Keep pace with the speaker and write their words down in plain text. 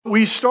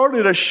We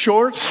started a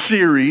short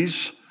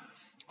series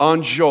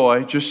on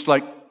joy, just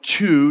like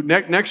two.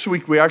 Next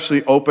week, we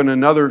actually open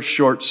another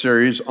short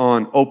series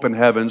on open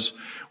heavens,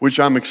 which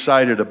I'm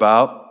excited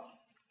about.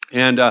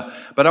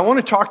 But I want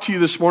to talk to you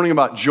this morning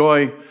about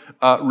joy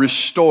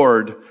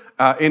restored.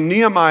 In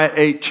Nehemiah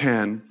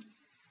 8:10,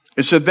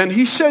 it said, "Then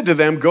he said to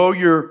them, go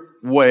your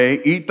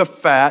way, eat the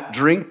fat,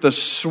 drink the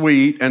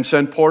sweet, and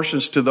send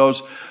portions to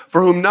those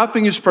for whom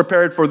nothing is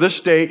prepared, for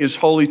this day is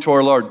holy to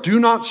our Lord. Do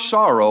not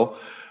sorrow,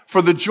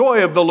 for the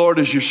joy of the Lord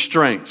is your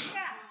strength."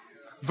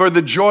 For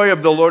the joy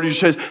of the Lord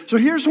is your strength. So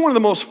here's one of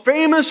the most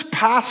famous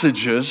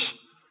passages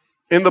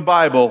in the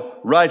Bible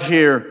right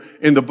here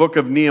in the book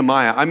of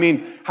Nehemiah. I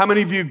mean, how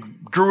many of you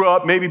grew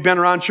up, maybe been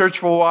around church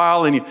for a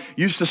while, and you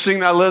used to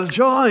sing that little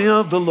joy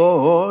of the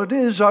Lord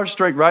is our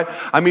strength, right?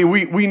 I mean,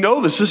 we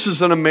know this. This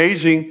is an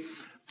amazing,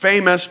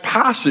 famous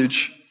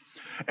passage.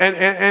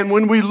 And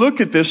when we look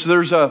at this,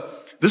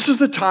 this is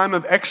the time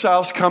of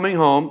exiles coming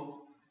home,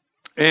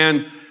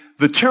 and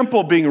the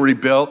temple being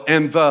rebuilt,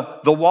 and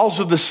the walls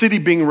of the city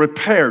being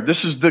repaired.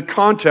 This is the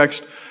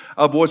context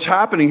of what's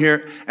happening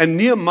here. And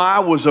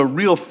Nehemiah was a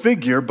real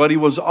figure, but he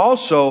was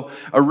also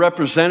a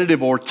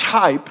representative or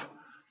type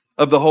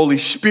of the Holy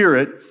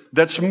Spirit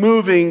that's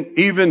moving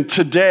even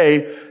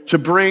today to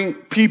bring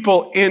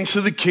people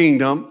into the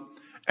kingdom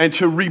and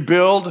to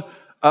rebuild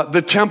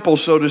the temple,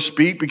 so to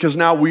speak, because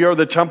now we are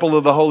the temple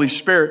of the Holy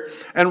Spirit,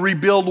 and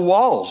rebuild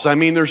walls. I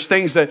mean, there's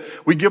things that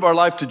we give our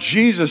life to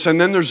Jesus, and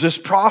then there's this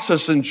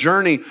process and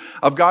journey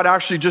of God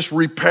actually just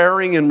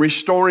repairing and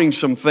restoring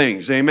some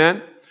things.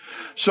 Amen?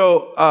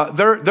 So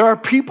there are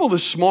people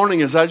this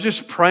morning, as I was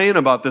just praying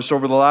about this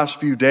over the last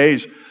few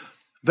days,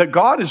 that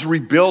God is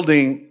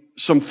rebuilding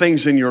some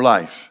things in your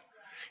life.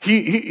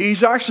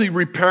 He's actually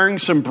repairing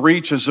some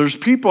breaches. There's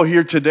people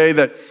here today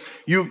that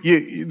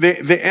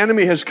the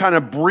enemy has kind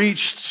of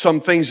breached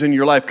some things in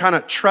your life, kind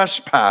of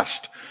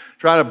trespassed,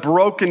 trying to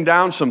broken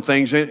down some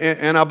things.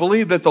 And I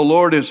believe that the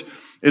Lord is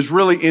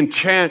really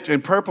intent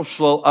and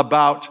purposeful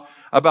about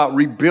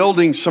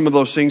rebuilding some of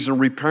those things and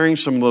repairing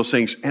some of those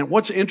things. And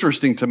what's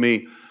interesting to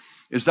me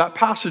is that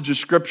passage of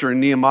scripture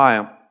in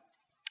Nehemiah.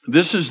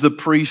 This is the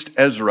priest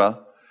Ezra,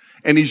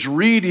 and he's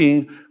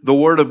reading the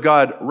word of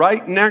God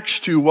right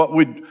next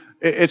to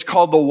it's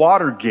called the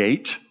water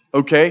gate.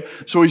 Okay,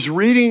 so he's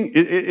reading,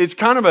 it's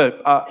kind of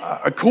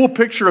a cool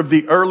picture of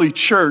the early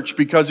church,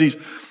 because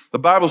the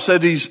Bible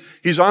said he's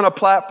on a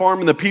platform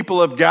and the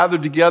people have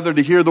gathered together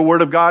to hear the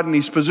word of God, and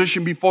he's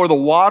positioned before the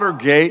water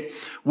gate,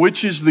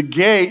 which is the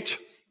gate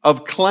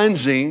of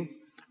cleansing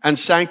and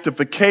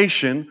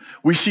sanctification.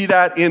 We see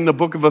that in the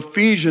book of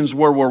Ephesians,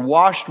 where we're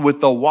washed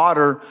with the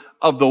water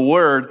of the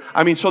word.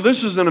 I mean, so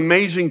this is an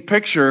amazing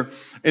picture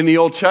in the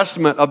Old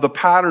Testament of the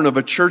pattern of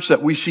a church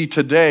that we see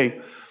today.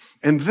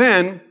 And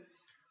then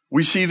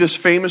we see this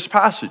famous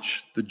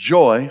passage, the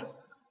joy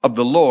of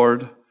the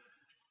Lord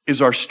is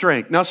our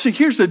strength. Now, see,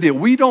 here's the deal.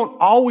 We don't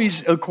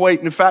always equate,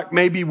 in fact,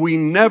 maybe we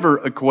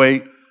never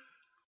equate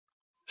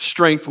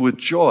strength with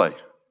joy.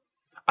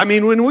 I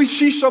mean, when we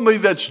see somebody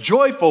that's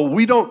joyful,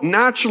 we don't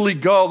naturally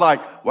go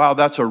like, wow,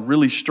 that's a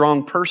really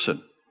strong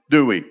person,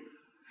 do we?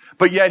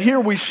 But yet here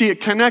we see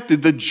it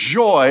connected. The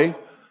joy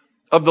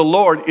of the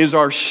Lord is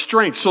our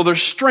strength. So their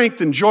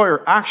strength and joy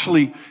are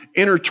actually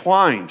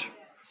intertwined.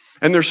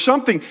 And there's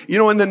something,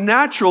 in the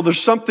natural,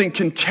 there's something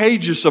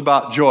contagious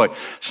about joy.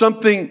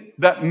 Something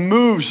that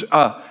moves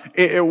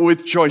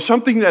with joy.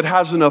 Something that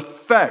has an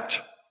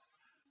effect.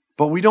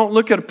 But we don't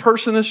look at a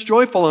person that's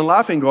joyful and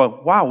laughing and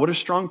go, wow, what a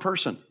strong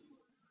person.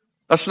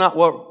 That's not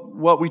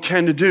what we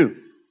tend to do.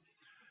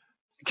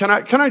 Can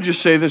I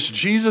just say this?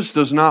 Jesus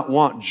does not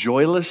want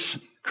joyless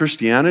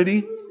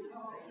Christianity.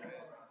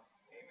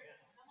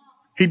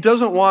 He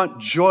doesn't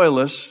want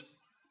joyless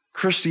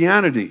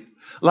Christianity.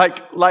 Like,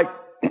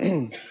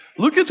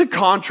 look at the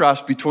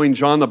contrast between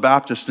John the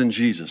Baptist and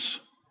Jesus.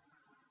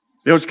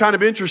 It's kind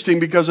of interesting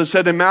because it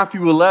said in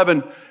Matthew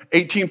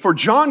 11:18, "For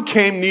John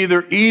came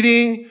neither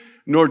eating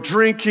nor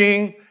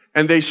drinking,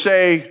 and they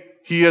say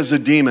he is a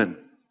demon."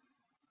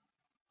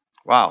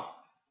 Wow.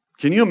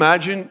 Can you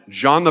imagine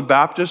John the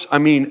Baptist? I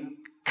mean,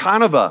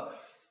 kind of a,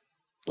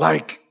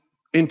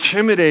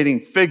 intimidating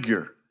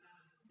figure.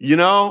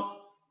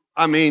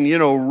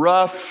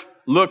 Rough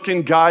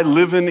looking guy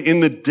living in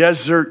the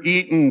desert,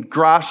 eating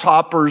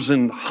grasshoppers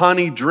and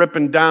honey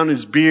dripping down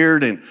his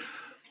beard, and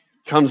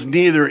comes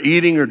neither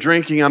eating or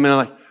drinking. I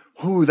mean,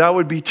 that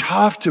would be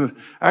tough to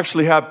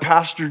actually have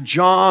Pastor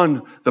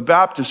John the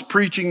Baptist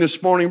preaching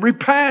this morning.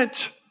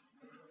 Repent.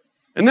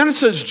 And then it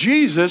says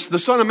Jesus, the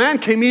Son of Man,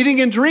 came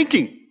eating and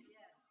drinking.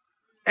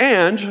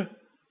 And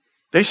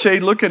they say,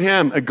 look at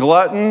him, a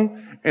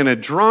glutton and a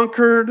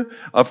drunkard,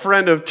 a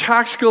friend of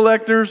tax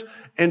collectors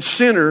and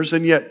sinners,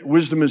 and yet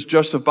wisdom is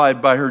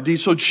justified by her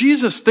deeds. So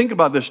Jesus, think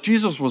about this.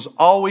 Jesus was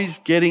always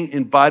getting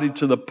invited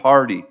to the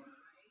party.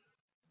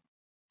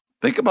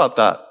 Think about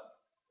that.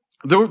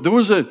 There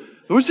was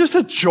just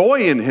a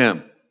joy in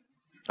him.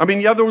 I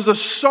mean, there was a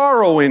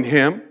sorrow in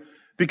him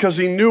because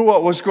he knew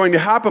what was going to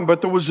happen,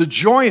 but there was a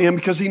joy in him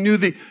because he knew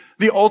the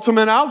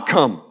ultimate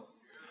outcome.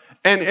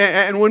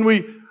 And when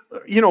we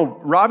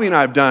Robbie and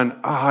I have done,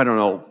 I don't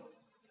know,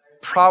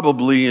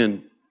 probably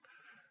in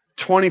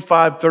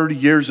 25, 30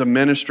 years of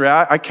ministry,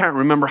 I can't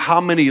remember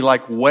how many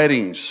like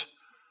weddings,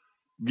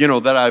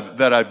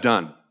 that I've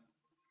done.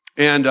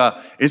 And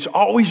it's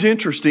always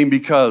interesting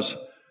because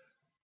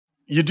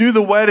you do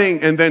the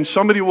wedding and then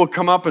somebody will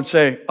come up and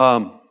say,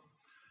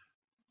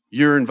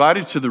 you're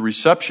invited to the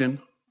reception,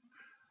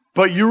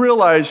 but you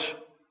realize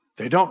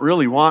they don't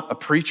really want a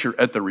preacher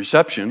at the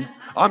reception.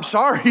 I'm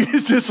sorry,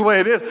 it's just the way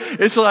it is.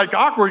 It's like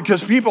awkward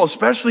because people,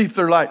 especially if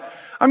they're like,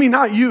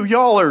 not you,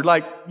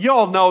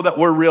 y'all know that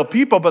we're real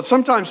people, but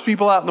sometimes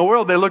people out in the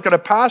world, they look at a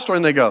pastor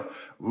and they go,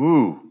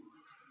 ooh,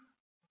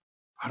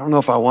 I don't know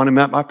if I want him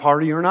at my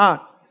party or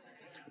not.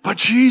 But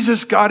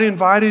Jesus got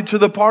invited to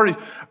the party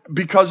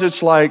because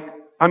it's like,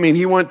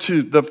 he went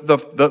to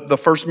the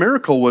first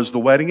miracle was the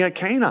wedding at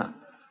Cana.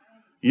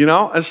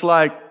 It's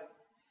like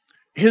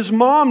his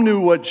mom knew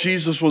what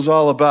Jesus was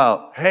all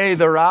about. Hey,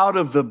 they're out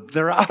of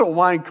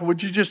wine.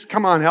 Would you just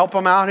come on, help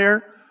them out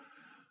here?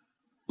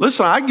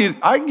 Listen, I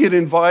get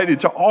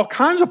invited to all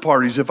kinds of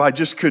parties if I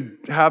just could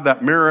have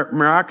that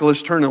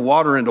miraculous turning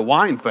water into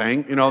wine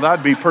thing.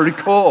 That'd be pretty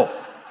cool.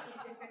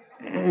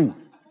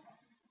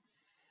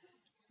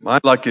 My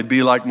luck, it'd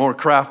be like more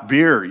craft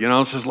beer.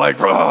 It's just like,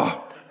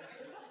 oh.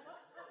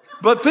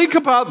 But think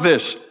about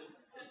this.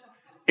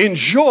 In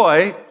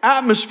joy,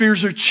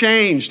 atmospheres are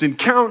changed and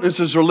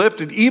countenances are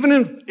lifted.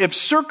 Even if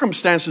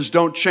circumstances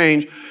don't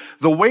change,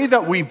 the way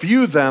that we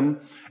view them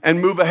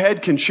and move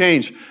ahead can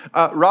change.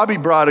 Robbie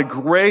brought a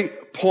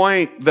great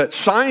point that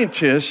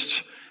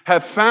scientists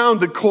have found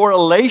the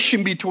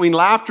correlation between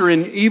laughter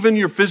and even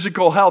your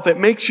physical health. It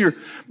makes and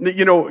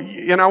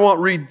I won't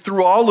read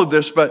through all of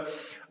this, but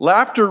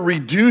laughter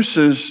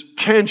reduces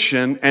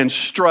tension and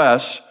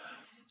stress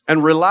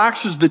and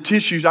relaxes the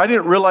tissues. I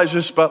didn't realize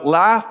this, but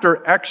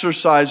laughter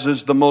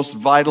exercises the most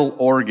vital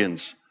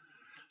organs.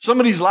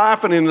 Somebody's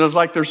laughing and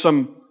there's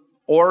some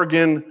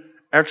organ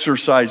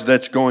exercise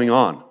that's going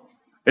on.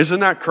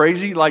 Isn't that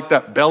crazy? Like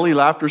that belly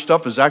laughter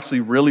stuff is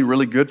actually really,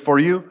 really good for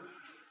you.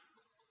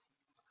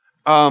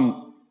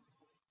 Charles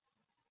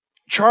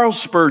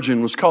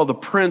Spurgeon was called the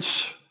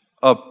Prince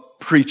of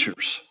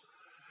Preachers.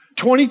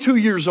 22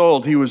 years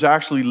old, he was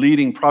actually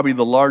leading probably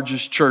the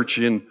largest church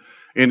in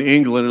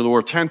England in the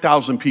world,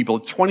 10,000 people,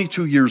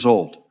 22 years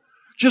old.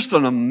 Just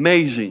an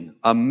amazing,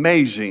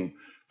 amazing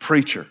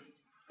preacher.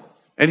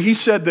 And he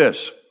said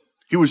this,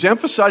 he was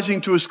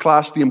emphasizing to his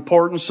class the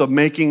importance of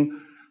making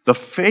the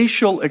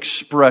facial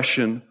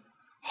expression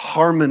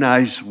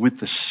harmonize with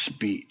the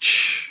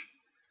speech.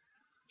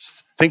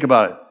 Think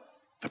about it.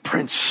 The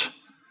Prince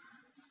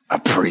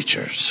of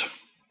Preachers,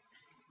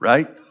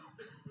 right?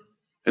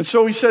 And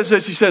so he says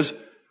this, he says,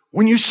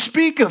 when you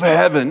speak of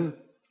heaven,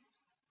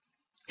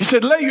 he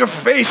said, let your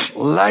face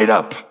light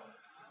up.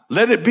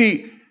 Let it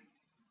be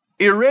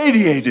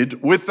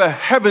irradiated with the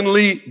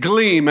heavenly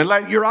gleam and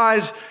let your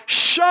eyes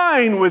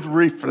shine with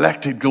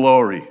reflected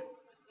glory.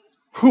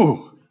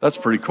 Whew, that's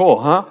pretty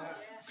cool, huh?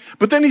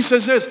 But then he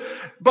says this,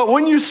 but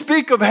when you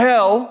speak of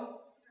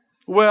hell,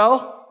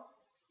 well,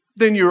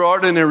 then your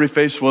ordinary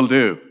face will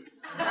do.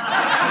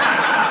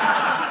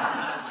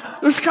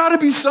 There's got to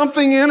be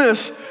something in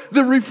us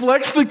that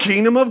reflects the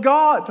kingdom of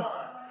God.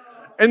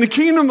 And the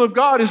kingdom of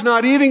God is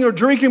not eating or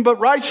drinking, but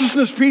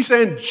righteousness, peace,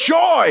 and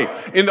joy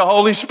in the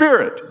Holy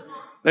Spirit.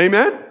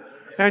 Amen?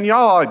 And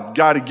y'all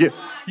got to get,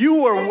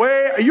 you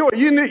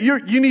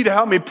need to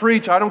help me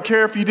preach. I don't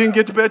care if you didn't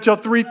get to bed till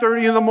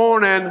 3:30 in the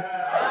morning.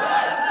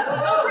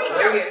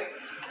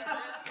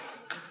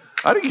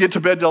 I didn't get to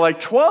bed till like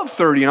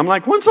 12:30. I'm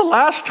like, when's the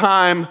last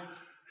time?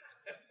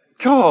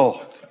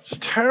 Oh, it's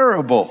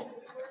terrible.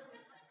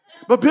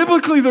 But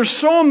biblically, there's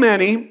so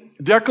many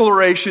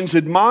declarations,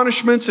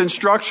 admonishments,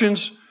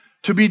 instructions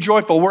to be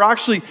joyful. We're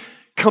actually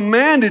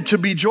commanded to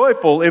be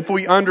joyful if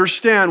we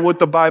understand what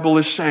the Bible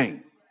is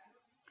saying.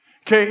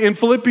 Okay, in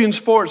Philippians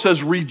 4, it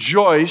says,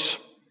 rejoice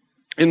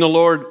in the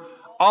Lord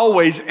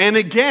always. And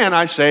again,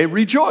 I say,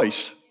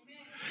 rejoice.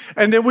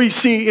 And then we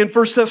see in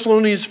 1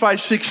 Thessalonians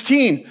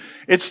 5:16,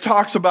 it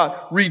talks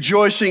about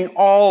rejoicing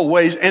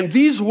always. And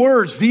these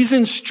words, these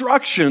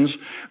instructions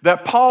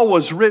that Paul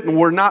was written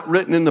were not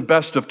written in the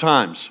best of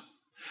times.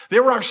 They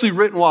were actually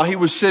written while he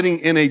was sitting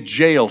in a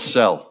jail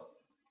cell.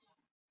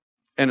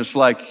 And it's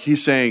like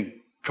he's saying,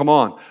 come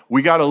on,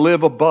 we got to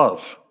live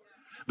above.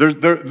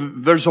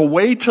 There's a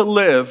way to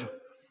live,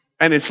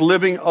 and it's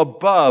living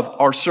above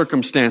our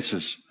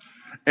circumstances.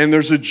 And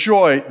there's a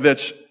joy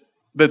that's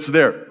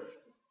there.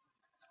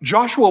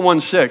 Joshua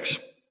 1:6,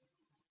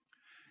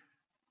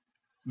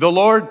 the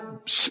Lord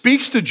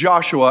speaks to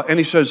Joshua and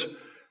he says,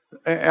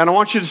 and I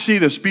want you to see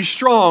this, be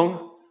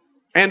strong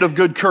and of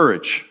good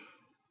courage.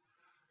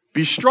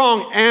 Be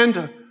strong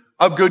and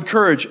of good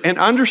courage. And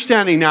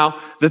understanding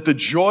now that the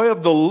joy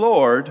of the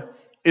Lord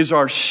is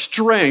our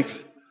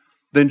strength,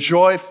 then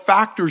joy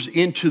factors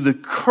into the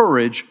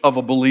courage of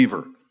a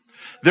believer.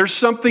 There's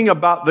something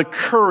about the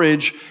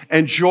courage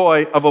and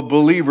joy of a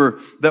believer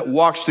that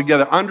walks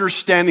together.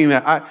 Understanding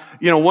that,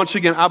 once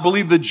again, I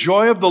believe the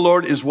joy of the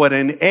Lord is what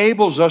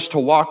enables us to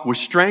walk with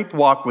strength,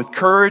 walk with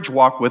courage,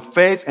 walk with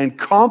faith and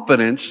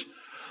confidence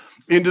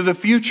into the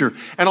future.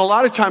 And a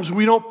lot of times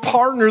we don't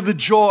partner the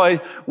joy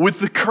with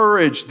the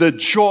courage, the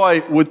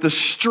joy with the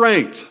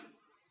strength.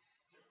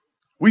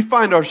 We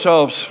find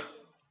ourselves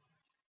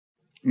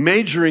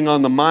majoring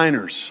on the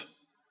minors.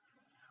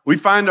 We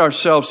find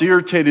ourselves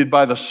irritated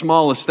by the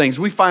smallest things.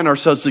 We find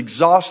ourselves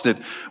exhausted.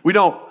 We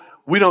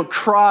don't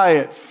cry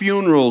at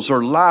funerals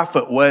or laugh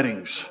at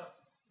weddings.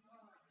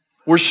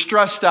 We're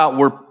stressed out.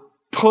 We're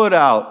put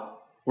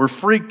out. We're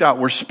freaked out.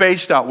 We're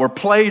spaced out. We're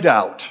played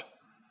out.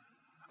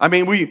 I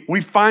mean,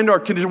 we find our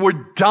condition.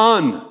 We're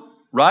done,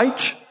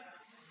 right?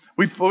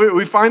 We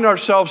find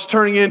ourselves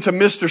turning into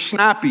Mr.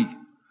 Snappy,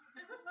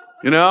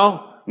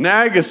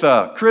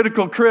 Nagatha,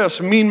 Critical Chris,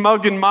 Mean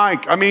Muggin'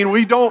 Mike. I mean,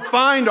 we don't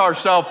find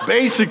ourselves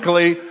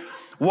basically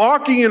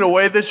walking in a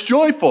way that's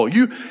joyful.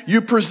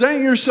 You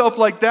present yourself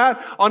like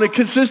that on a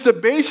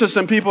consistent basis,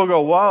 and people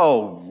go,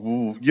 "Wow,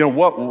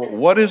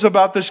 what is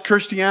about this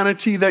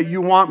Christianity that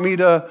you want me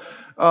to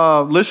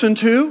listen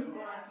to?"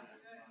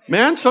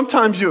 Man,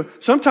 sometimes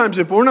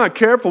if we're not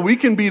careful, we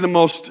can be the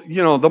most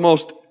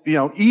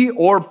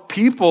Eeyore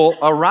people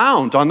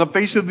around on the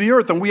face of the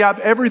earth, and we have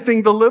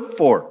everything to live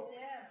for.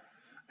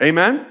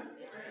 Amen?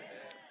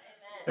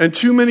 And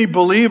too many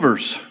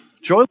believers,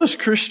 joyless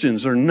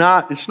Christians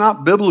it's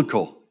not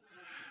biblical.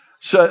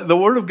 So the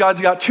Word of God's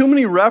got too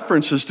many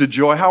references to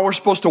joy, how we're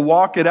supposed to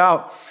walk it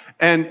out.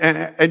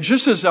 And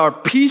just as our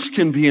peace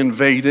can be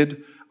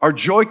invaded, our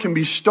joy can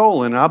be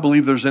stolen. I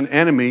believe there's an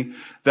enemy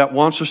that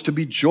wants us to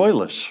be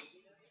joyless.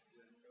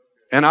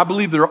 And I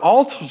believe there are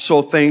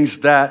also things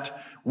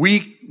that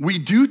we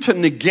do to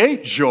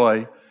negate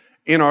joy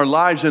in our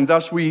lives, and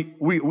thus we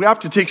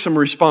have to take some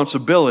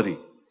responsibility.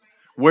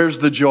 Where's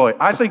the joy?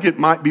 I think it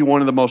might be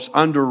one of the most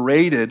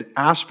underrated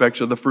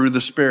aspects of the fruit of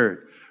the Spirit.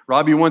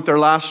 Robbie went there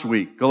last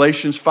week.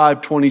 Galatians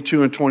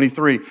 5:22 and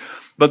 23.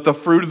 But the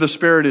fruit of the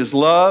Spirit is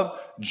love,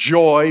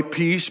 joy,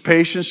 peace,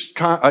 patience,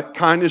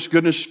 kindness,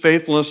 goodness,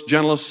 faithfulness,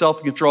 gentleness,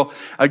 self-control.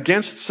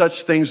 Against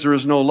such things there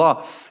is no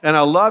law. And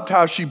I loved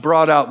how she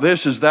brought out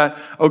this is that,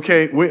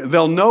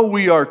 they'll know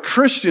we are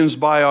Christians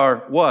by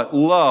our what?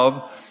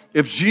 Love.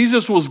 If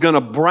Jesus was going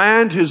to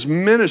brand his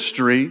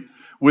ministry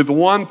with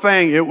one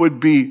thing, it would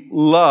be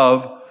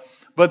love.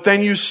 But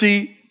then you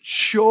see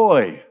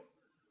joy.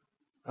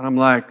 And I'm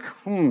like,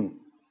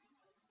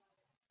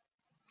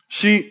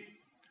 See,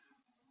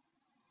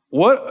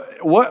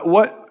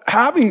 what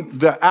having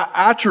the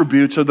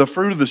attributes of the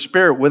fruit of the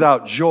Spirit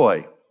without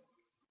joy,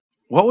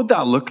 what would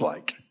that look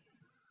like?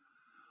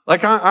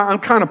 Like I'm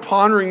kind of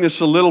pondering this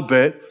a little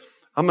bit.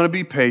 I'm going to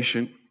be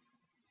patient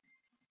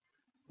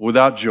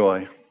without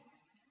joy.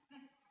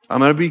 I'm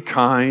going to be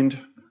kind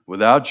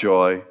without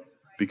joy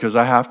because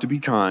I have to be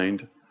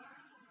kind.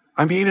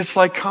 I mean, it's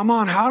like, come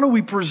on, how do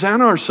we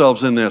present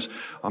ourselves in this?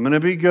 I'm going to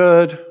be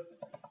good.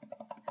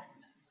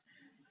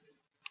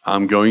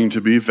 I'm going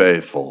to be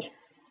faithful.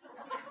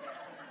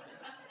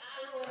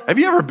 Have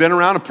you ever been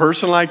around a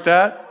person like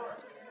that?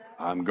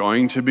 I'm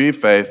going to be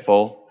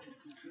faithful.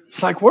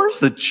 It's like, where's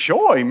the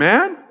joy,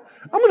 man?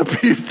 I'm going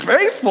to be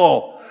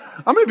faithful.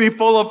 I'm going to be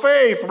full of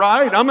faith,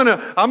 right? I'm going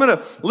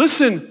to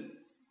listen.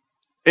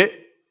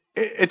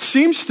 It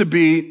seems to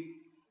be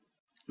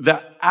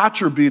the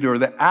attribute or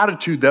the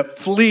attitude that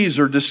flees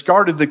or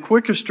discarded the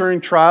quickest during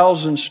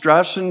trials and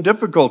stress and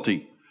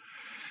difficulty.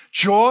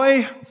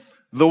 Joy,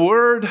 the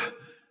word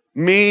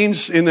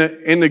means in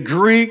the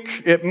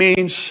Greek, it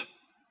means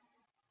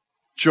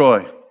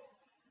joy.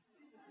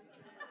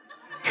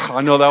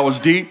 I know that was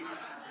deep.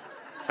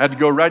 I had to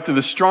go right to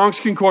the Strong's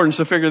Concordance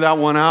to figure that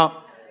one out.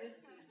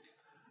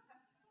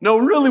 No,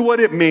 really what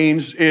it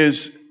means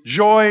is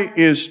joy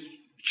is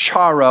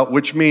chara,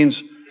 which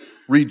means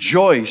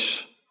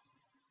rejoice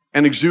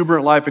and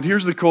exuberant life. And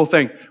here's the cool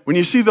thing. When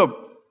you see the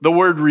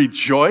word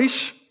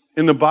rejoice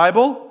in the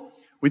Bible,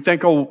 we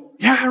think, oh,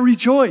 yeah,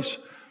 rejoice.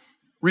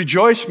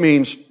 Rejoice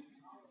means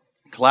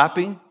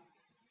clapping.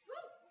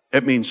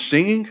 It means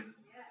singing.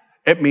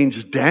 It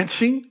means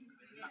dancing.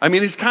 I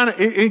mean,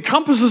 it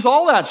encompasses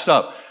all that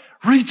stuff.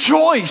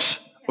 Rejoice.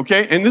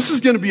 Okay. And this is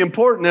going to be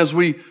important as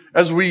we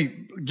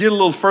get a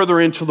little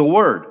further into the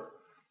word.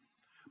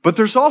 But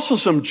there's also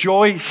some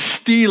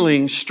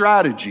joy-stealing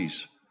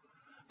strategies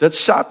that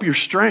sap your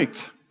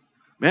strength.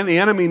 Man, the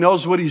enemy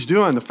knows what he's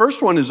doing. The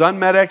first one is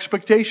unmet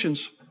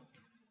expectations.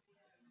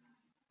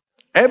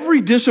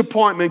 Every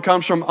disappointment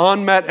comes from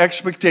unmet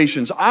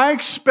expectations. I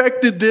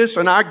expected this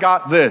and I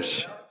got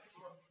this.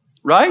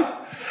 Right?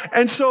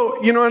 And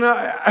so,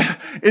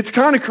 it's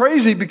kind of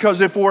crazy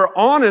because if we're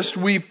honest,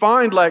 we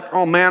find like,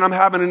 oh man, I'm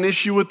having an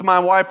issue with my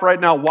wife right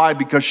now. Why?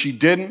 Because she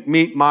didn't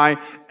meet my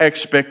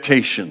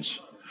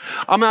expectations.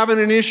 I'm having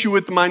an issue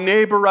with my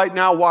neighbor right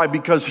now. Why?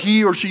 Because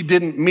he or she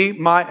didn't meet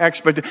my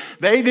expectations.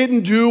 They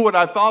didn't do what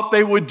I thought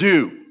they would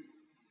do.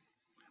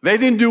 They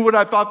didn't do what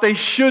I thought they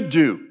should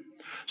do.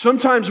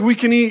 Sometimes we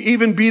can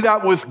even be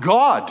that with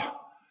God.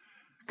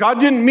 God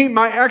didn't meet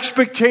my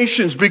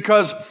expectations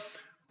because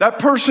that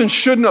person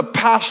shouldn't have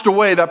passed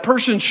away. That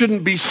person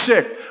shouldn't be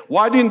sick.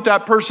 Why didn't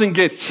that person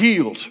get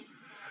healed?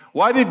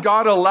 Why did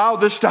God allow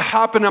this to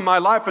happen in my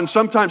life? And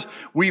sometimes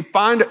we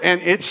find,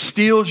 and it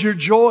steals your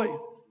joy.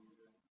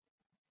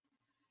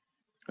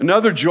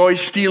 Another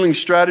joy-stealing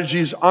strategy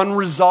is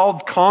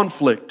unresolved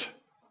conflict.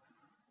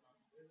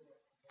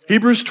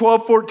 Hebrews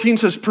 12:14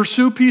 says,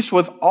 pursue peace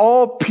with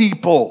all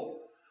people.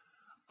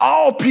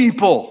 All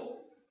people.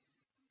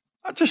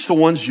 Not just the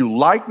ones you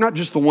like, not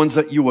just the ones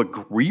that you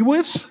agree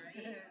with.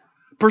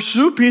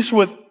 Pursue peace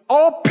with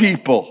all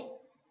people.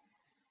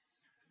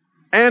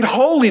 And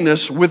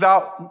holiness,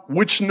 without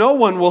which no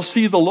one will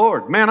see the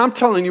Lord. Man, I'm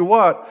telling you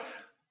what,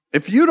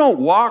 if you don't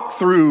walk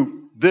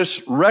through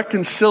this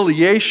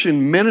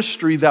reconciliation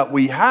ministry that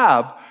we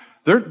have,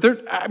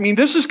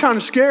 this is kind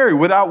of scary,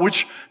 without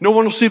which no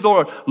one will see the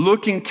Lord.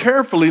 Looking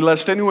carefully,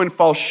 lest anyone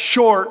fall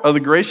short of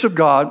the grace of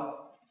God,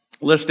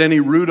 lest any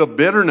root of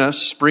bitterness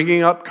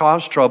springing up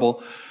cause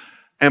trouble,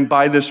 and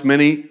by this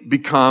many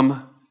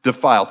become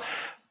defiled.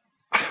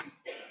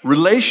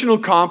 Relational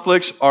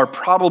conflicts are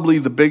probably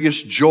the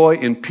biggest joy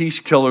and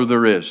peace killer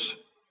there is.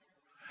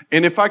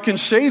 And if I can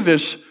say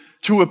this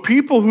to a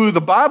people who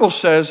the Bible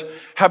says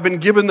have been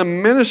given the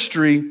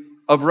ministry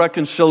of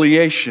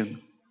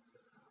reconciliation,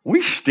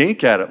 we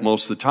stink at it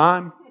most of the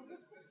time.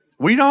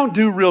 We don't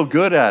do real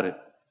good at it.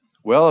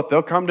 Well, if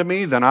they'll come to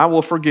me, then I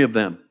will forgive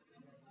them.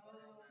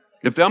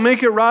 If they'll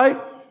make it right,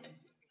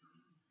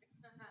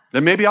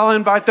 then maybe I'll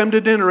invite them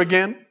to dinner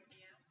again.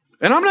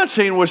 And I'm not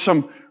saying with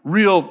some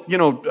real,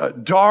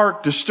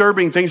 dark,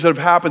 disturbing things that have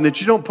happened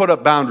that you don't put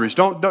up boundaries.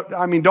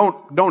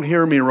 Don't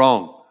hear me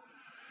wrong.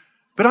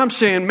 But I'm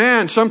saying,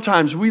 man,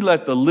 sometimes we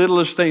let the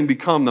littlest thing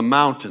become the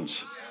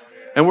mountains.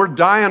 And we're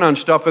dying on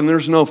stuff and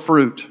there's no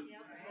fruit.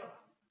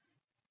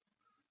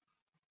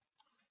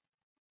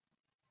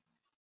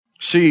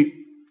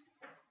 See,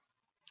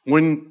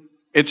 when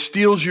it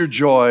steals your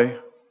joy,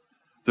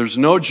 there's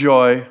no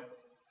joy,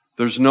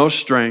 there's no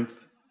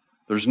strength,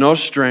 there's no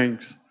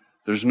strength,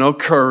 there's no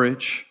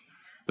courage,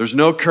 there's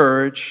no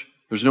courage,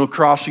 there's no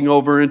crossing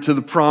over into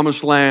the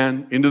promised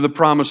land, into the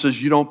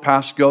promises. You don't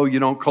pass go, you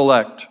don't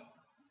collect.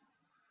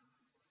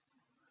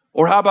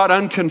 Or how about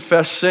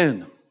unconfessed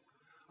sin?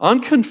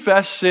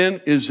 Unconfessed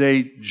sin is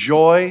a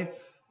joy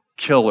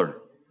killer.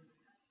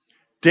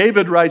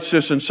 David writes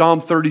this in Psalm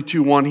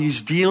 32:1.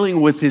 He's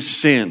dealing with his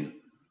sin.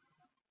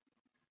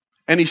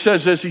 And he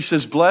says this, he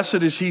says, blessed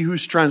is he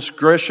whose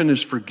transgression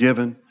is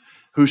forgiven,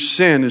 whose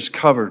sin is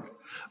covered.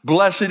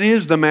 Blessed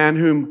is the man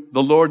whom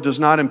the Lord does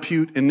not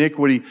impute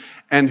iniquity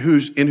and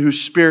in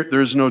whose spirit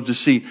there is no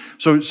deceit.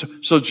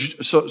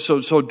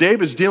 So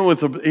David's dealing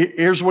with,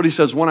 here's what he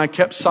says, when I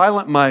kept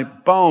silent, my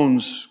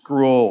bones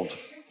grew old.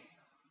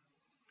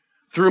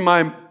 Through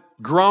my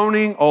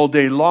groaning all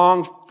day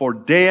long, for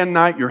day and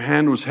night your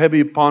hand was heavy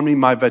upon me.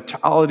 My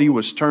vitality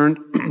was turned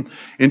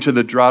into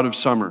the drought of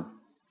summer.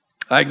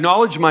 I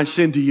acknowledge my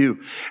sin to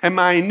you, and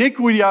my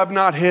iniquity I have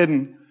not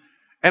hidden.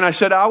 And I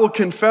said, I will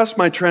confess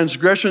my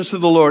transgressions to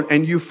the Lord,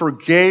 and you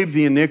forgave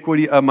the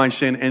iniquity of my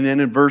sin. And then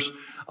in verse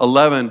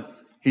 11,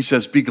 he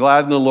says, be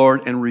glad in the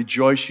Lord and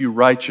rejoice, you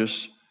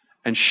righteous,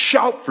 and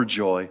shout for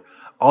joy,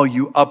 all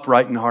you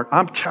upright in heart.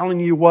 I'm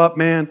telling you what,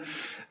 man,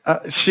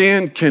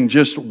 sin can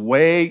just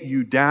weigh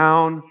you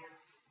down.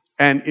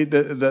 And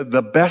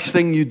the best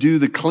thing you do,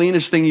 the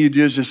cleanest thing you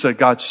do is just say,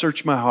 God,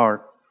 search my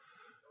heart.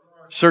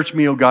 Search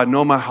me, O God,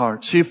 know my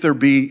heart. See if there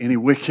be any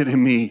wicked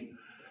in me.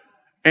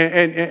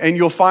 And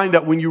you'll find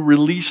that when you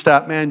release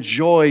that, man,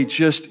 joy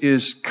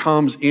just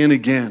comes in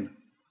again.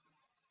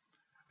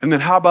 And then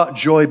how about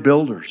joy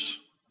builders?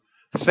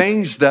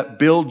 Things that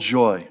build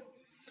joy.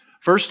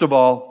 First of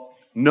all,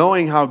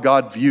 knowing how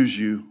God views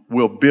you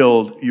will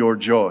build your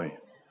joy.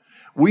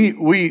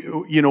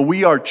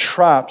 We are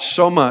trapped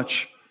so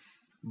much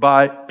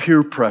by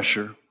peer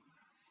pressure.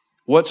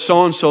 What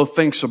so-and-so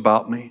thinks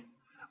about me.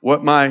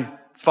 What my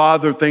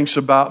father thinks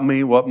about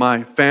me. What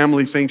my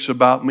family thinks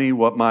about me.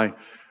 What my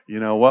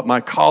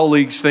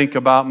colleagues think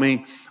about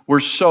me. We're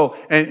so,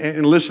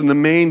 and listen, the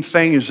main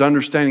thing is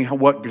understanding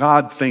what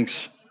God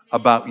thinks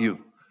about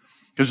you.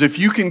 Because if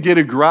you can get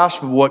a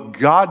grasp of what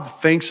God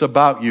thinks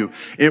about you,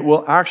 it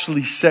will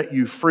actually set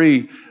you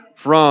free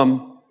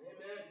from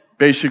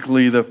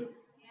basically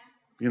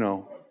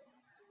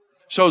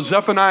So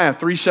Zephaniah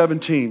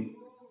 3:17,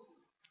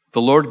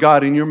 the Lord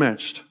God in your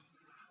midst,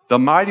 the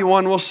mighty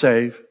one will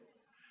save.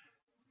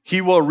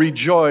 He will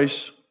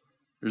rejoice.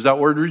 There's that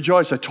word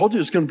rejoice. I told you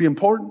it's going to be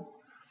important.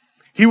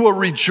 He will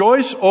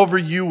rejoice over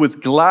you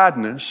with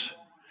gladness.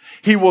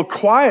 He will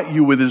quiet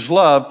you with his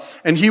love,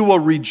 and he will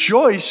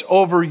rejoice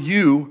over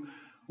you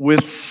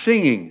with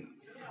singing.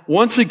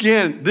 Once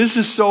again, this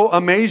is so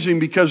amazing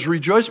because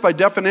rejoice by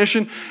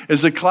definition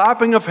is the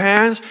clapping of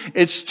hands,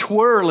 it's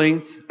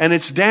twirling, and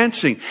it's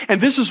dancing.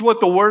 And this is what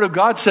the Word of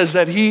God says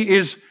that he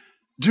is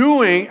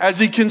doing as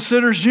he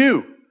considers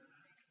you.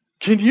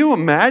 Can you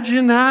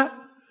imagine that?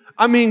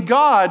 I mean,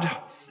 God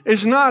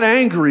is not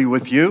angry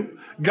with you.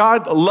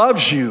 God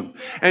loves you.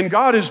 And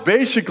God is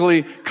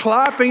basically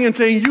clapping and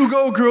saying, you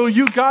go, girl,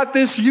 you got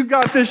this, you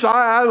got this.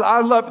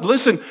 I love.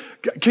 Listen,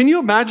 can you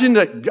imagine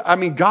that? I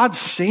mean, God's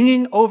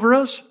singing over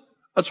us?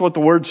 That's what the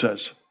word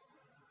says.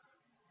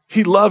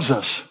 He loves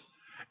us.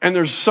 And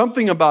there's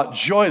something about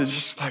joy that's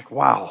just like,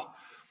 wow,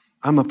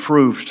 I'm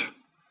approved.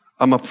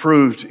 I'm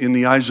approved in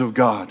the eyes of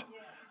God.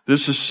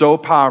 This is so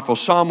powerful.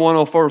 Psalm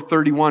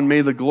 104:31,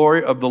 may the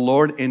glory of the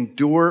Lord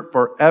endure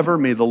forever.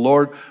 May the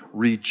Lord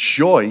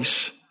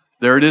rejoice.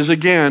 There it is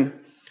again.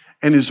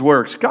 And his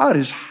works. God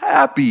is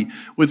happy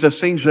with the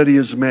things that he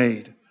has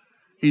made.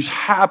 He's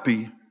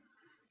happy.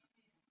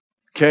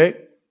 Okay?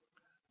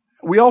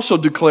 We also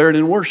declare it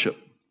in worship.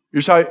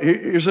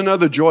 Here's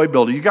another joy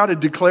builder. You got to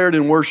declare it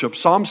in worship.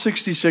 Psalm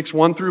 66,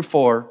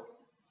 1-4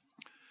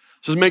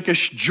 says, make a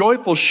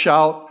joyful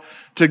shout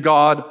to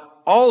God,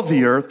 all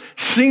the earth.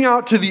 Sing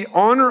out to the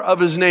honor of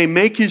his name.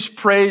 Make his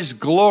praise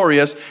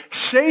glorious.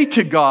 Say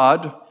to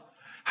God,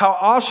 how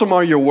awesome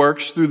are your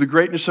works. Through the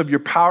greatness of your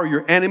power,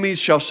 your enemies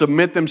shall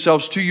submit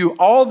themselves to you.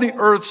 All the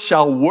earth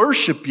shall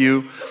worship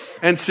you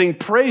and sing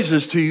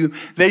praises to you.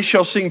 They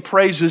shall sing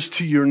praises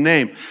to your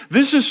name.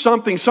 This is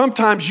something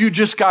sometimes you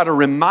just got to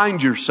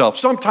remind yourself.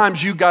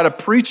 Sometimes you got to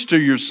preach to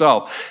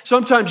yourself.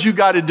 Sometimes you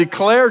got to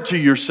declare to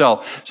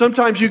yourself.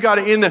 Sometimes you got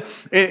to, in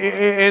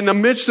the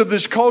midst of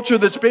this culture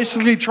that's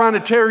basically trying to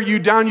tear you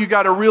down, you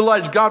got to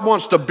realize God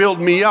wants to build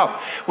me up.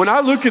 When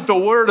I look at the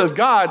Word of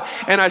God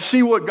and I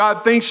see what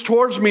God thinks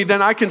towards me,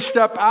 then I can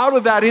step out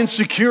of that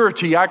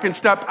insecurity. I can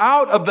step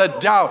out of the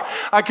doubt.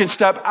 I can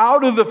step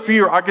out of the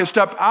fear. I can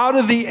step out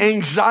of the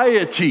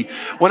anxiety.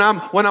 When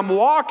I'm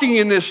walking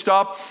in this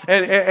stuff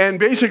and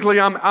basically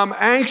I'm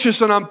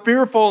anxious and I'm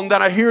fearful, and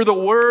then I hear the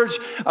words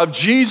of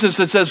Jesus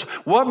that says,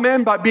 what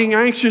man by being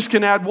anxious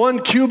can add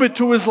 1 cubit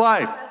to his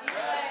life?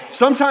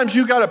 Sometimes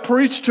you got to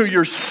preach to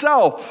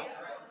yourself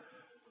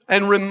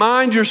and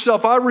remind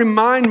yourself. I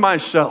remind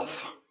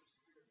myself.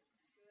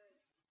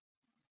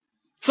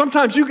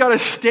 Sometimes you got to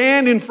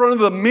stand in front of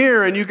the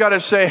mirror and you got to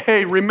say,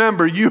 hey,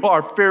 remember, you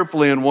are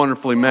fearfully and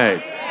wonderfully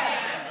made.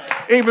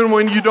 Even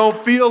when you don't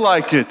feel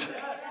like it.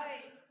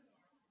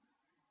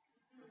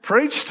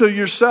 Preach to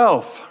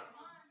yourself.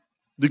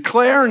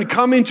 Declare and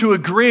come into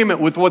agreement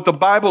with what the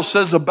Bible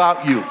says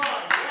about you.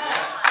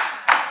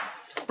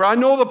 For I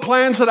know the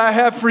plans that I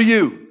have for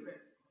you.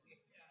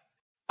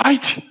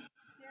 Right?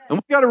 And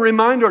we got to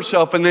remind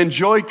ourselves, and then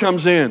joy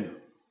comes in.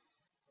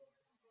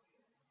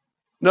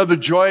 Another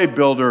joy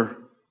builder,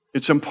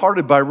 it's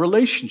imparted by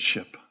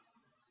relationship.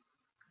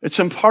 It's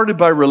imparted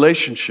by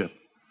relationship.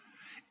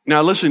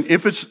 Now listen,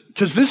 because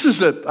this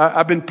is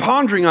I've been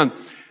pondering on,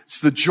 it's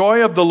the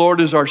joy of the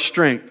Lord is our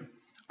strength.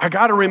 I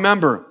got to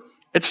remember,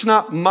 it's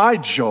not my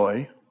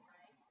joy.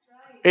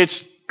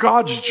 It's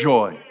God's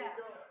joy.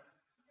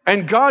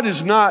 And God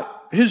is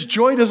not, his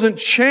joy doesn't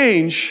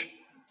change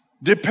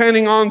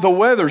depending on the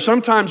weather.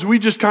 Sometimes we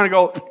just kind of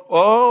go,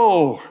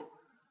 oh,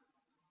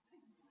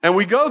 and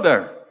we go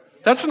there.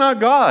 That's not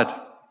God.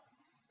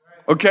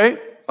 Okay?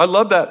 I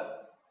love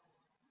that.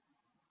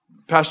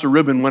 Pastor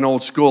Ribbon went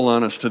old school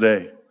on us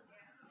today.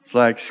 It's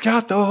like, he's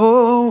got the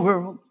whole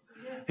world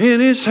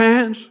in his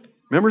hands.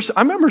 I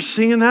remember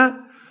singing that.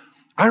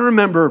 I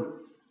remember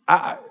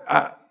I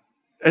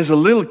as a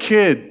little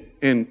kid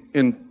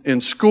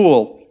in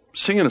school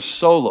singing a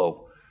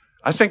solo.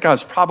 I think I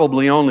was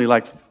probably only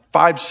like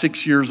 5,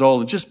 6 years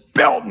old and just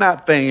belting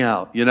that thing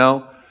out, you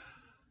know.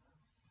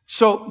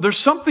 So there's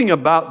something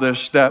about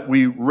this that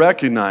we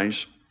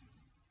recognize.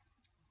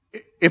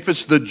 If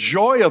it's the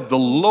joy of the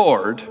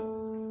Lord,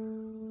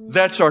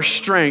 that's our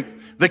strength.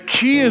 The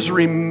key is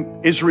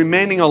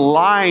remaining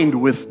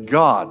aligned with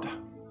God.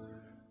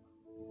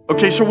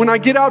 Okay, so when I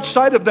get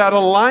outside of that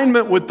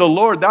alignment with the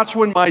Lord, that's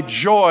when my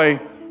joy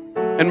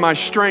and my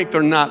strength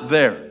are not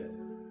there.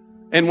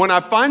 And when I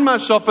find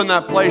myself in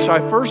that place, I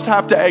first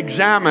have to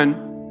examine,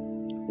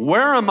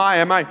 where am I?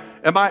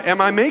 Am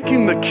I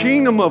making the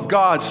kingdom of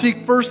God?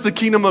 Seek first the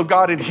kingdom of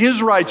God and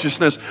his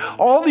righteousness.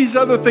 All these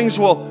other things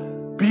will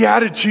be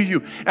added to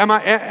you. Am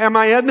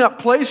I in that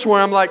place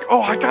where I'm like,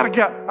 oh, I gotta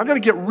get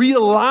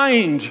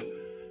realigned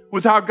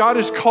with how God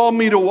has called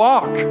me to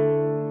walk?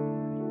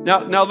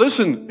 Now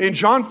listen, in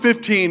John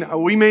 15,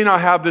 we may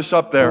not have this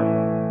up there,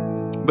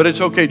 but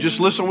it's okay. Just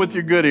listen with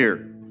your good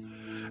ear.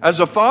 As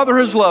the Father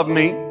has loved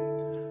me,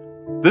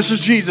 this is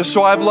Jesus,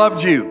 so I've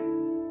loved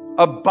you.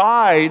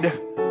 Abide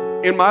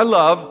in my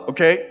love,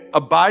 okay?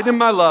 Abide in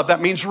my love.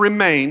 That means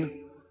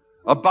remain.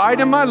 Abide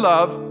in my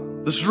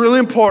love. This is really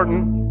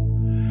important.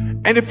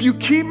 And if you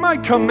keep my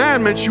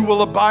commandments, you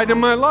will abide in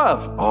my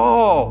love.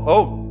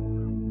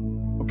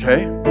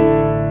 Okay.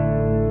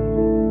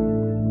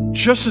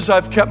 Just as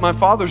I've kept my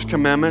Father's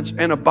commandments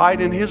and abide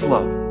in his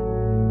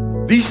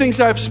love. These things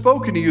I have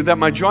spoken to you, that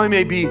my joy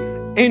may be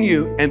in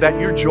you and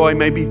that your joy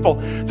may be full.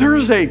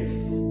 There's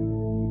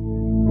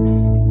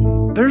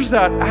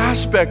that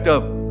aspect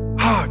of,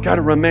 got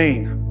to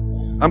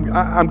remain.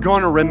 I'm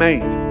going to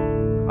remain.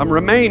 I'm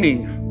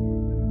remaining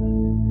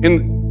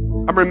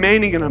and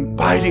I'm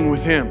abiding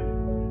with him.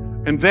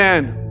 And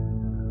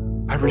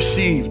then I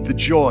received the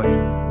joy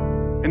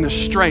and the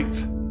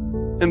strength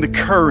and the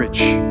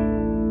courage.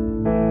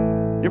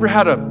 You ever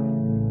had a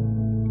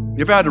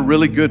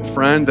really good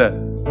friend that,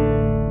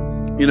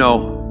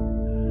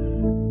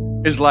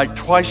 is like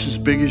twice as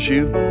big as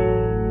you?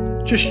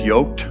 Just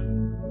yoked.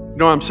 You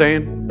know what I'm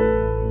saying?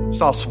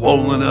 It's all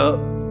swollen up.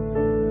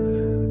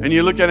 And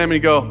you look at him and you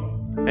go,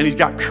 and he's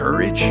got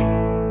courage.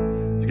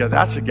 You go,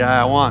 that's the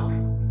guy I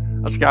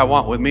want. That's the guy I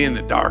want with me in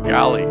the dark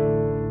alley.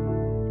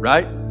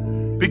 Right?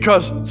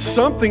 Because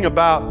something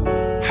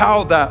about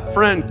how that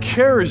friend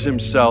carries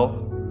himself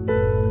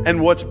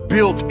and what's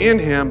built in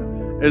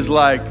him is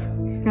like,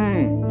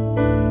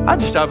 I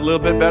just have a little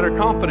bit better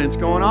confidence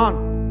going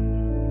on.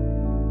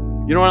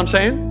 You know what I'm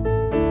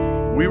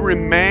saying? We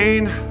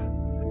remain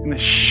in the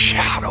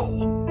shadow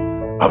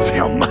of the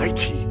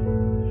Almighty.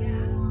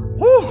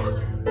 Woo!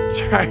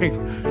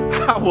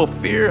 I will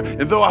fear,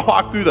 and though I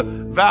walk through the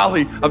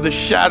valley of the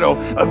shadow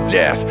of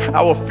death,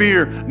 I will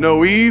fear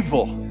no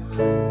evil,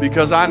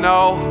 because I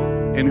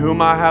know in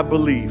whom I have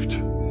believed.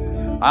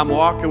 I'm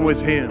walking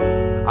with Him.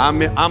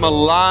 I'm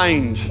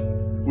aligned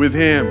with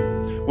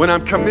Him. When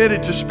I'm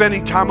committed to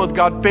spending time with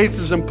God, faith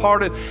is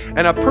imparted.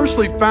 And I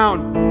personally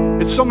found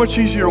it's so much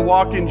easier to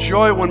walk in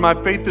joy when my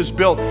faith is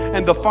built.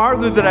 And the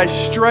farther that I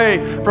stray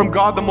from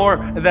God, the more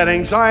that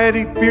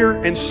anxiety, fear,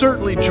 and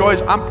certainly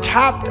joys, I'm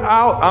tapped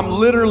out. I'm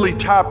literally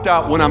tapped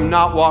out when I'm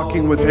not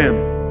walking with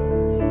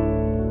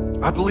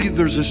Him. I believe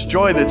there's this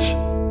joy that's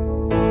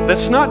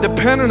not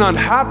dependent on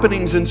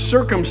happenings and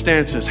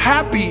circumstances.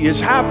 Happy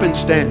is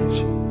happenstance.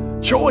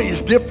 Joy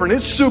is different.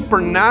 It's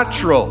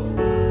supernatural.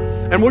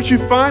 And what you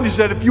find is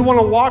that if you want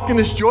to walk in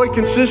this joy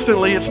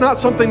consistently, it's not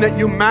something that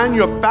you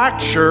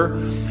manufacture.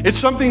 It's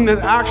something that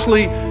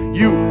actually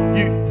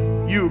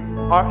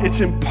it's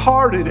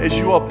imparted as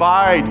you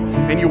abide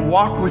and you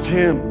walk with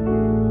Him.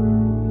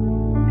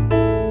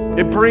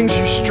 It brings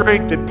you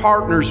strength. It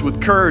partners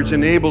with courage,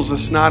 enables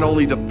us not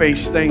only to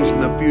face things in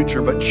the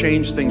future, but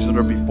change things that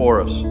are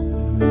before us.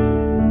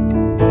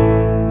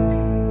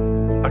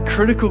 A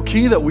critical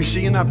key that we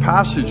see in that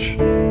passage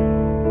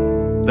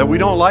that we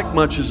don't like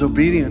much is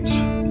obedience.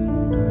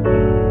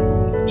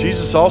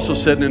 Jesus also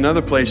said in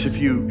another place, if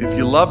you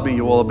love me,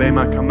 you will obey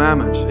my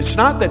commandments. It's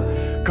not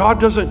that God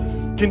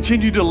doesn't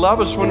continue to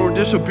love us when we're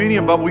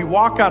disobedient, but we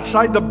walk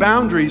outside the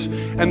boundaries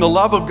and the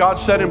love of God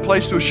set in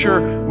place to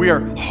assure we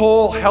are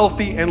whole,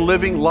 healthy, and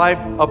living life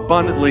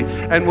abundantly.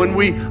 And when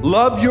we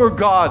love your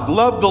God,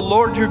 love the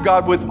Lord your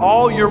God with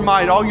all your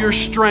might, all your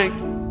strength,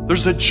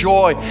 there's a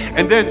joy.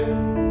 And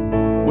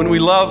then when we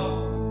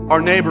love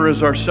our neighbor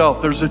as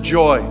ourselves, there's a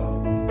joy.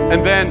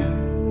 And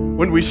then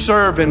when we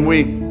serve and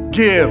we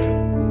give,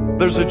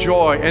 there's a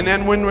joy. And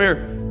then when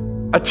we're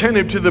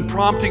attentive to the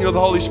prompting of the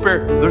Holy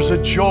Spirit, there's a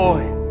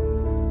joy.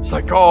 It's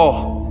like,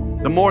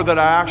 the more that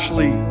I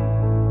actually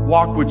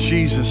walk with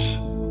Jesus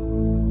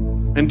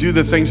and do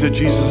the things that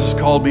Jesus has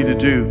called me to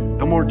do,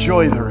 the more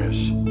joy there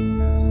is.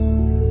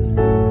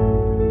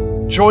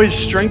 Joy is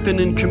strengthened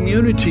in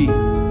community.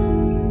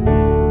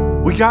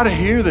 We got to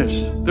hear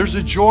this. There's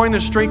a joy and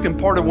a strength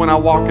imparted when I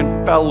walk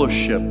in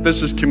fellowship.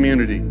 This is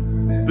community.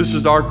 This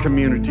is our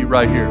community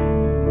right here.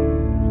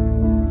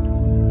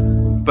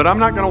 But I'm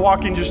not going to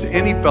walk in just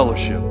any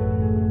fellowship.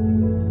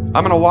 I'm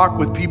going to walk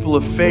with people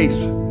of faith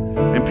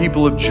and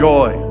people of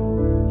joy.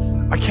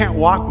 I can't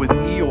walk with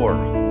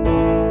Eeyore.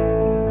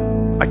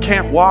 I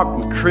can't walk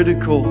with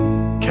critical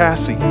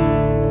Kathy.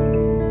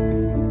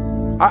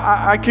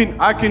 I can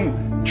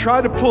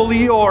try to pull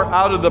Eeyore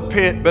out of the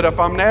pit, but if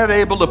I'm not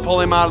able to pull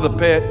him out of the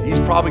pit, he's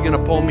probably going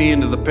to pull me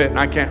into the pit, and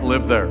I can't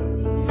live there.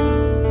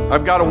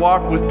 I've got to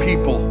walk with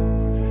people.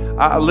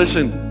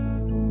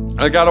 Listen,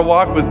 I got to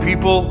walk with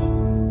people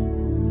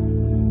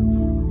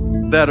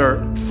that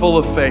are full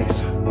of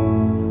faith,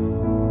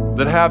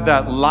 that have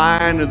that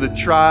Lion of the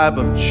tribe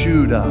of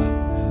Judah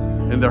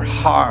in their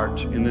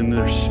heart and in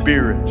their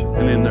spirit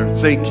and in their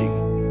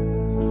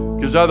thinking.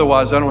 Because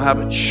otherwise, I don't have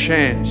a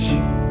chance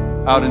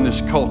out in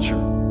this culture.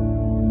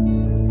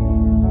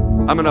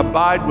 I'm going to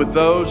abide with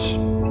those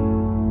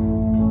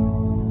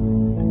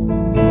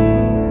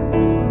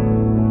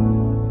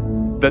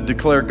that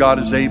declare God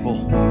is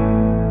able.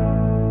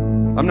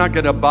 I'm not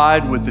going to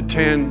abide with the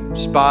 10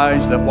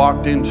 spies that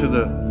walked into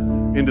the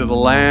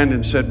land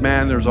and said,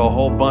 man, there's a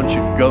whole bunch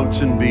of goats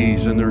and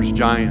bees and there's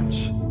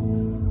giants.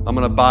 I'm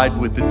going to abide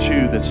with the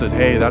 2 that said,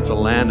 hey, that's a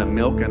land of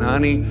milk and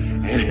honey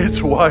and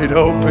it's wide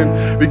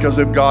open, because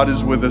if God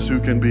is with us,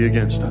 who can be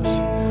against us?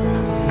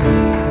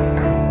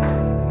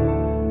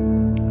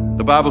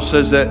 The Bible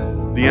says that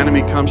the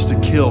enemy comes to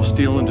kill,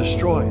 steal, and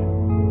destroy.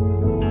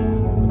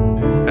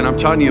 And I'm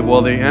telling you,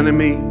 well, the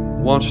enemy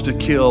wants to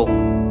kill,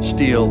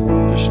 steal,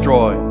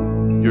 destroy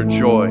your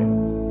joy.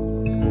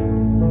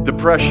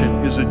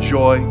 Depression is a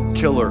joy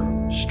killer,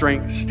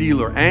 strength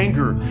stealer.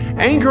 Anger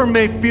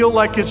may feel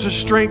like it's a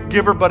strength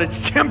giver, but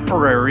it's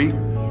temporary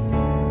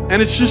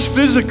and it's just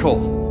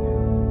physical.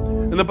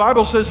 And the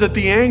Bible says that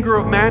the anger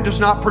of man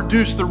does not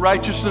produce the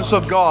righteousness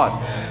of God.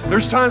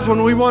 There's times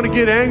when we want to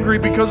get angry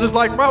because it's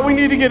like, well, we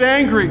need to get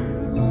angry.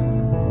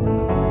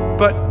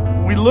 But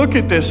we look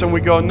at this and we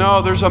go,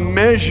 no, there's a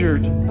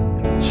measured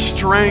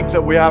strength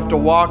that we have to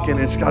walk in.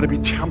 It's got to be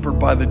tempered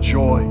by the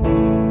joy.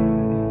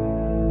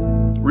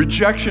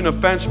 Rejection,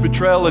 offense,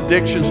 betrayal,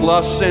 addictions,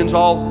 lust, sins,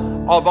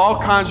 all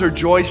kinds are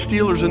joy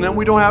stealers, and then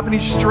we don't have any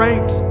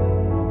strength.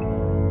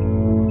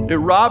 It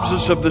robs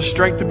us of the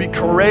strength to be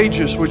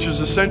courageous, which is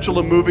essential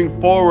to moving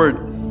forward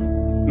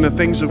in the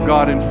things of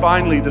God. And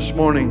finally, this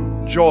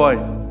morning, joy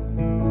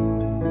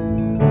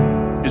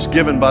is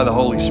given by the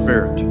Holy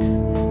Spirit.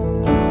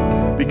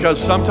 Because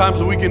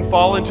sometimes we can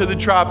fall into the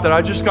trap that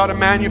I just got to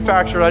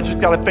manufacture it, I just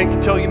got to fake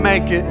it till you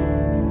make it.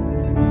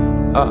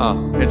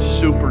 It's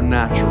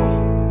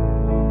supernatural.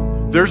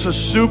 There's a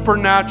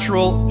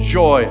supernatural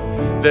joy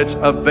that's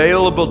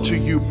available to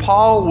you.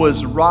 Paul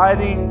was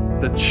writing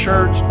the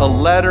church a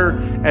letter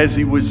as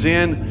he was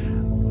in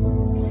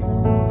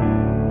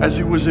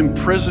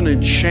prison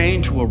and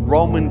chained to a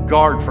Roman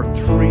guard for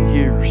 3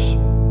 years.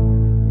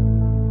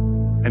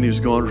 And he was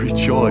going,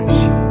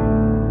 rejoice.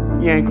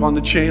 Yank on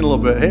the chain a little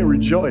bit. Hey,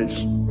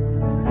 rejoice.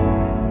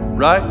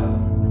 Right?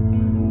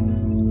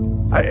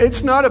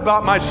 It's not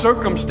about my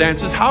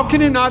circumstances. How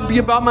can it not be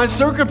about my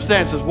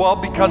circumstances? Well,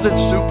 because it's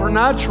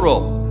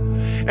supernatural.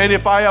 And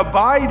if I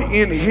abide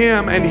in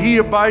Him and He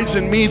abides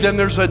in me, then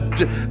there's a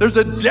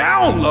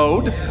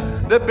download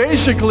that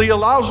basically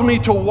allows me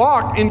to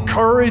walk in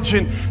courage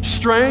and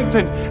strength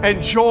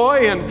and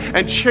joy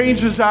and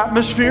changes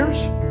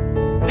atmospheres.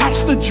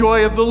 That's the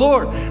joy of the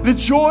Lord. The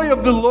joy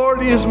of the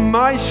Lord is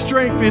my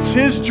strength. It's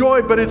His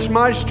joy, but it's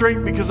my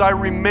strength because I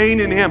remain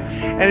in Him.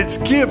 And it's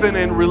given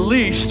and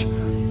released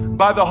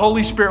by the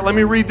Holy Spirit. Let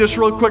me read this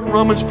real quick.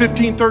 Romans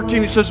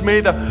 15:13. It says,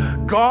 may the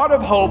God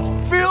of hope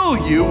fill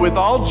you with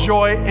all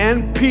joy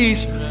and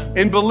peace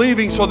in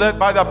believing, so that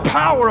by the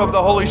power of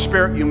the Holy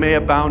Spirit you may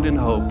abound in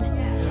hope.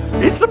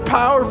 It's a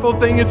powerful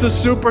thing. It's a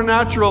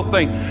supernatural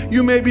thing.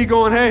 You may be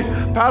going, hey,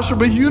 Pastor,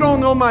 but you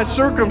don't know my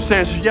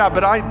circumstances. Yeah,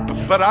 but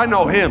I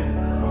know Him.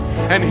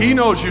 And He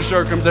knows your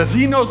circumstances.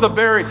 He knows the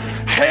very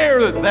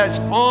hair that's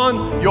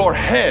on your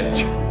head.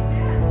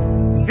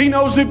 He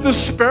knows if the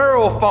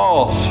sparrow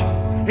falls.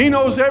 He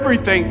knows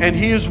everything, and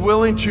He is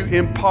willing to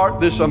impart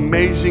this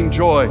amazing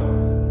joy.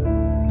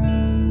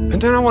 And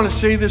then I want to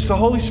say this, the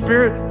Holy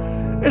Spirit,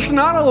 it's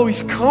not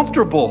always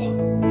comfortable.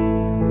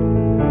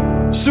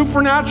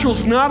 Supernatural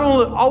is not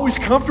always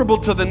comfortable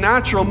to the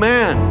natural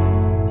man.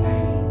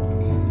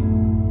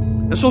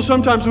 And so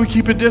sometimes we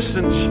keep a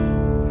distance.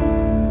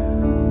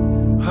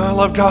 I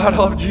love God, I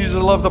love Jesus,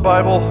 I love the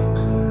Bible.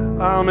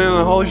 Oh man,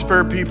 the Holy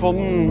Spirit people,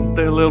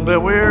 they're a little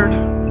bit weird.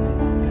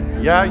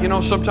 Yeah,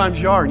 sometimes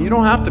you are. And you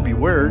don't have to be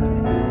weird.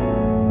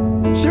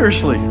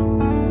 Seriously.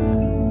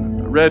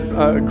 I read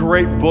a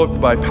great book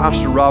by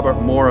Pastor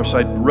Robert Morris.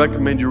 I'd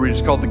recommend you read it.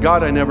 It's called The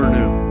God I Never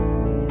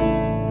Knew.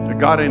 The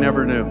God I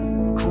Never Knew.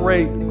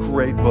 Great,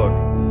 great book.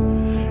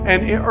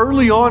 And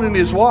early on in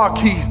his walk,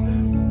 he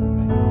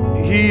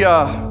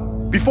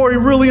before he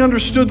really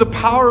understood the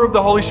power of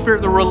the Holy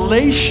Spirit, the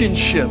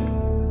relationship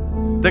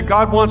that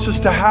God wants us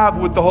to have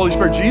with the Holy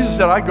Spirit, Jesus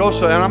said, I go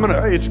so,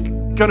 and it's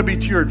going to be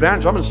to your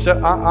advantage. I'm going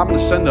to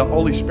send the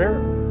Holy Spirit.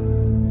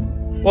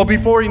 Well,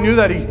 before he knew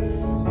that, he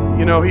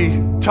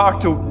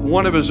talked to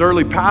one of his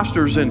early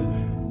pastors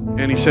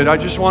and he said, I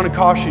just want to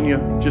caution you,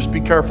 just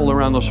be careful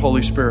around those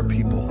Holy Spirit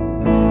people.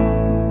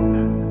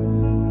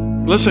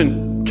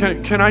 Listen,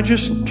 can I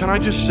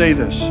just say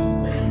this?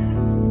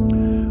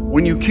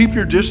 When you keep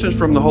your distance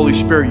from the Holy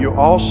Spirit, you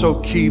also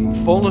keep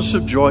fullness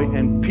of joy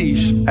and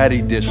peace at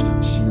a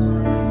distance.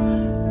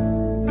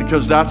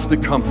 Because that's the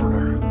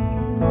comforter.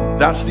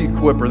 That's the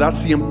equiper.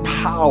 That's the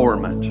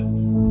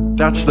empowerment.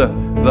 That's the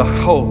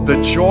hope.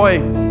 The joy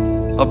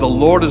of the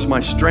Lord is my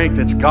strength.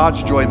 It's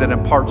God's joy that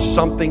imparts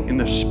something in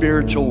the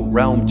spiritual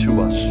realm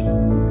to us.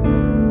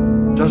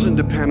 It doesn't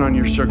depend on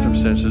your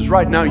circumstances.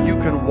 Right now, you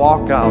can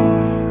walk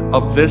out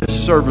of this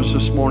service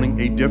this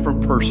morning a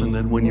different person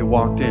than when you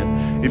walked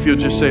in. If you'll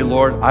just say,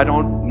 Lord,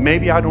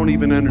 maybe I don't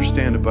even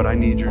understand it, but I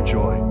need your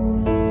joy.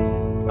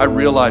 I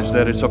realize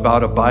that it's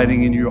about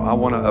abiding in you. I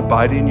want to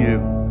abide in you.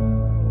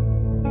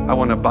 I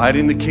want to abide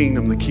in the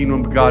kingdom. The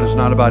kingdom of God is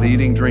not about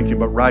eating, drinking,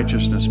 but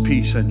righteousness,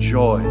 peace, and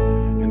joy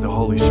in the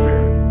Holy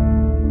Spirit.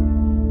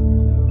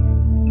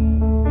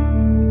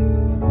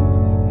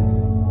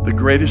 The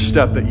greatest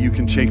step that you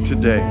can take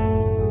today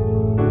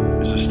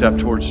is a step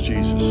towards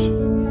Jesus.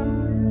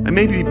 And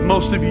maybe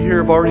most of you here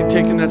have already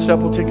taken that step.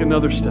 We'll take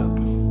another step.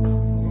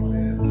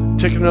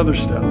 Take another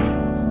step.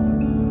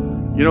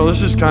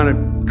 This is kind of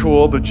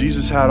cool, but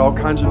Jesus had all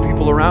kinds of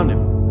people around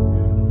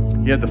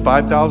Him. He had the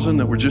 5,000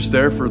 that were just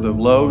there for the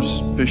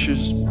loaves,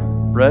 fishes,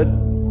 bread.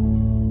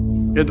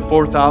 He had the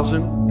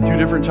 4,000 2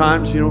 different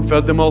times,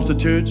 fed the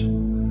multitudes.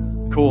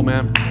 Cool,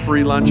 man.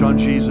 Free lunch on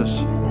Jesus.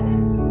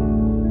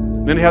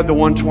 Then He had the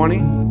 120.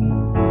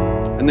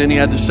 And then He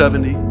had the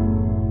 70.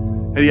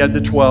 And He had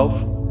the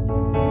 12.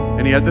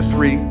 And He had the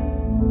 3.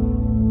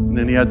 And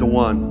then He had the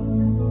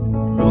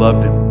 1 who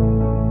loved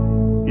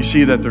Him. You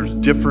see that there's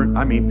different,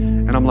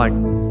 and I'm like,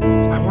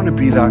 I want to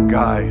be that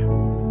guy.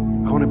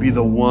 I want to be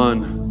the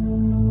one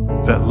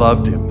that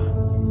loved Him.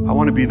 I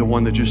want to be the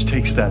one that just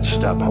takes that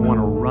step. I want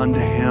to run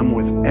to Him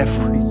with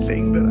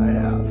everything that I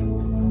have.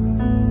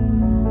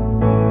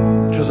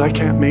 I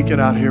can't make it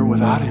out here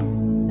without him.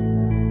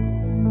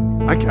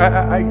 I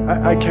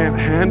can't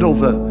handle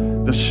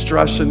the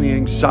stress and the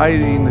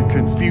anxiety and the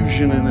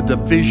confusion and the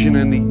division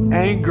and the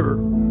anger.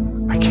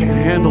 I can't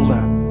handle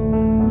that.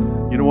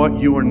 You know what?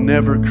 You were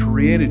never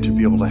created to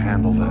be able to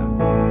handle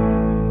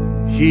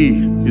that.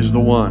 He is the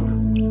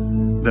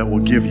one that will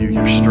give you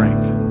your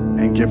strength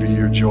and give you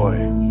your joy.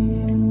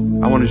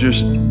 I want you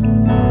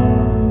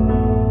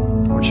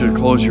to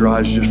close your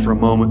eyes just for a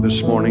moment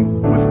this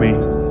morning with me.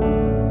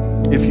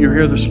 If you're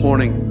here this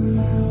morning,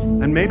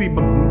 and maybe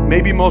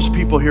most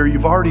people here,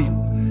 you've already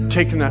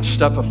taken that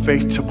step of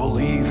faith to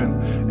believe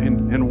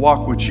and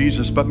walk with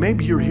Jesus, but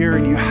maybe you're here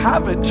and you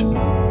haven't.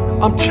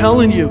 I'm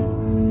telling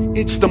you,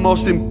 it's the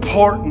most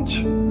important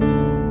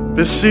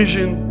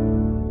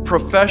decision,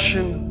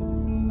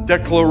 profession,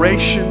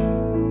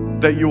 declaration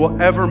that you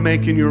will ever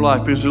make in your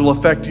life, because it'll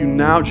affect you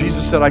now.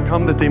 Jesus said, I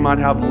come that they might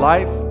have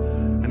life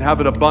and have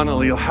it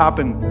abundantly. It'll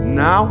happen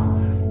now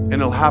and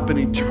it'll happen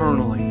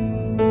eternally.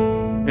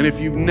 And if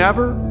you've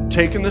never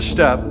taken the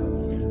step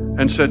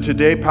and said,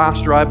 today,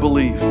 Pastor, I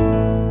believe,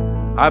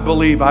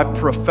 I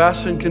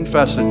profess and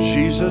confess that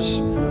Jesus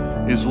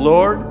is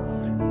Lord,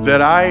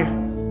 that I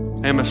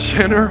am a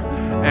sinner,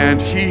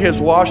 and He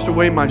has washed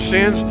away my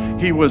sins.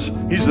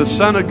 He's the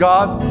Son of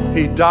God.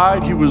 He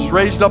died. He was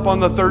raised up on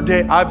the third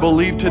day. I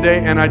believe today,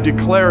 and I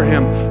declare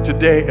Him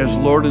today as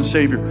Lord and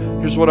Savior.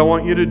 Here's what I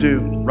want you to do.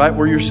 Right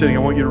where you're sitting, I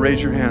want you to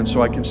raise your hand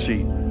so I can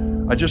see.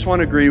 I just want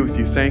to agree with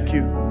you. Thank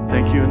you.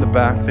 Thank you in the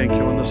back. Thank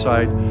you on the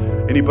side.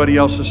 Anybody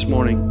else this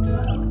morning?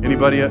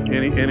 Anybody up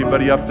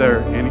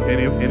there?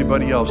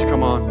 Anybody else?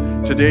 Come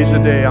on. Today's the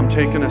day I'm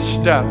taking a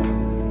step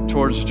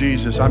towards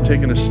Jesus. I'm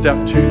taking a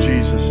step to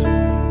Jesus.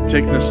 I'm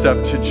taking a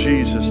step to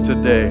Jesus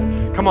today.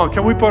 Come on,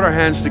 can we put our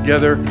hands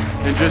together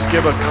and just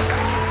give a